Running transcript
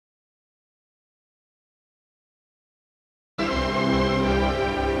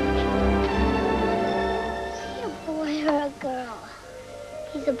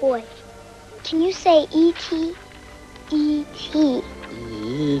a boy. Can you say E.T.? E.T.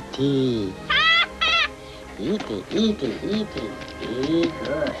 E.T. E.T. E.T. E.T. Be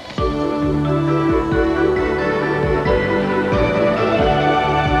good.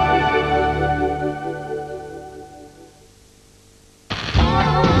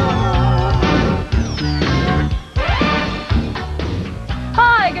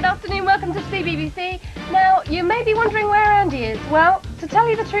 Hi, good afternoon, welcome to CBBC. Now, you may be wondering where Andy is. Well, to tell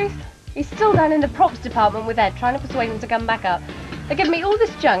you the truth, he's still down in the props department with Ed, trying to persuade him to come back up. They give me all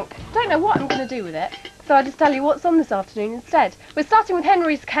this junk, don't know what I'm going to do with it, so I just tell you what's on this afternoon instead. We're starting with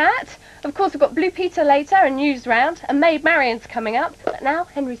Henry's cat. Of course, we've got Blue Peter later, a news round, and Maid Marian's coming up, but now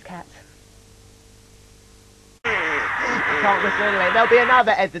Henry's cat. Can't whistle anyway. There'll be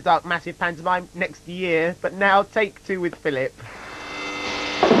another Edd the Duck massive pantomime next year, but now take two with Philip.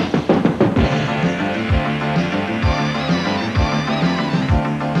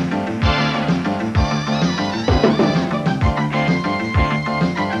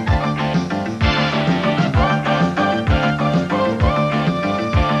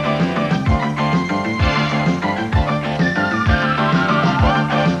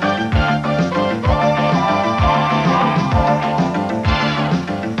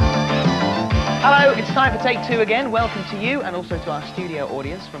 Hello, it's time for Take Two again. Welcome to you and also to our studio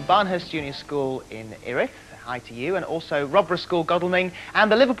audience from Barnhurst Junior School in Erith. Hi to you, and also Robborough School, Godalming,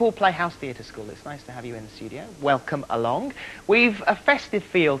 and the Liverpool Playhouse Theatre School. It's nice to have you in the studio. Welcome along. We've a festive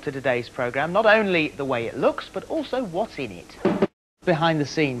feel to today's programme, not only the way it looks, but also what's in it. Behind the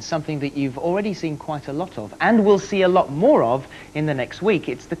scenes, something that you've already seen quite a lot of, and will see a lot more of in the next week.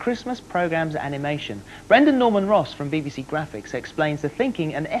 It's the Christmas programme's animation. Brendan Norman Ross from BBC Graphics explains the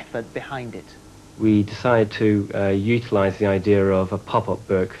thinking and effort behind it. We decided to utilise the idea of a pop-up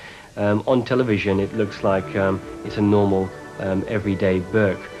book. On television it looks like it's a normal everyday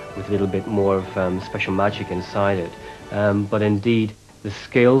book with a little bit more of special magic inside it. But indeed the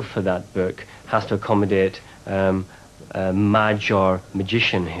scale for that book has to accommodate a magi or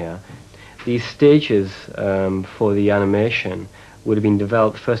magician here. These stages for the animation would have been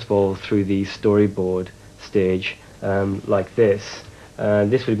developed first of all through the storyboard stage like this.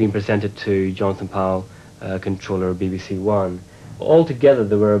 This would have been presented to Jonathan Powell, controller of BBC One. Altogether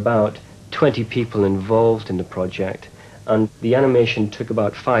there were about 20 people involved in the project, and the animation took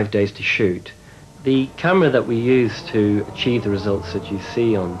about 5 days to shoot. The camera that we used to achieve the results that you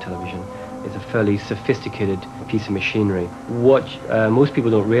see on television is a fairly sophisticated piece of machinery. What most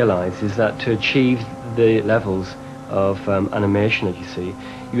people don't realise is that to achieve the levels of animation that you see,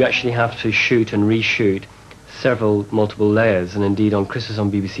 you actually have to shoot and reshoot multiple layers, and indeed on Christmas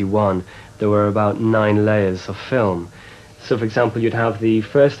on BBC One there were about 9 layers of film. So for example, you'd have the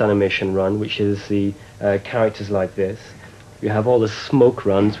first animation run, which is the characters like this. You have all the smoke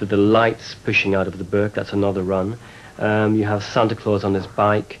runs with the lights pushing out of the book, that's another run. You have Santa Claus on his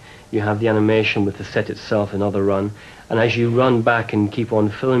bike. You have the animation with the set itself, another run. And as you run back and keep on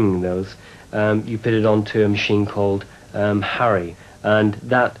filming those, you put it onto a machine called Harry, and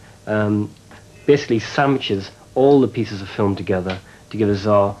that basically sandwiches all the pieces of film together to give us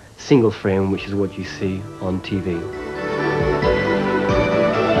our single frame, which is what you see on TV.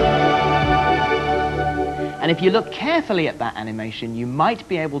 And if you look carefully at that animation, you might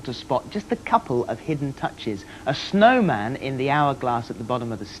be able to spot just a couple of hidden touches. A snowman in the hourglass at the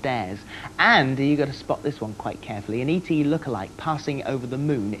bottom of the stairs, and you've got to spot this one quite carefully, an E.T. lookalike passing over the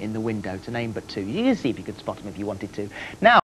moon in the window, to name but two. You can see if you could spot him if you wanted to. Now,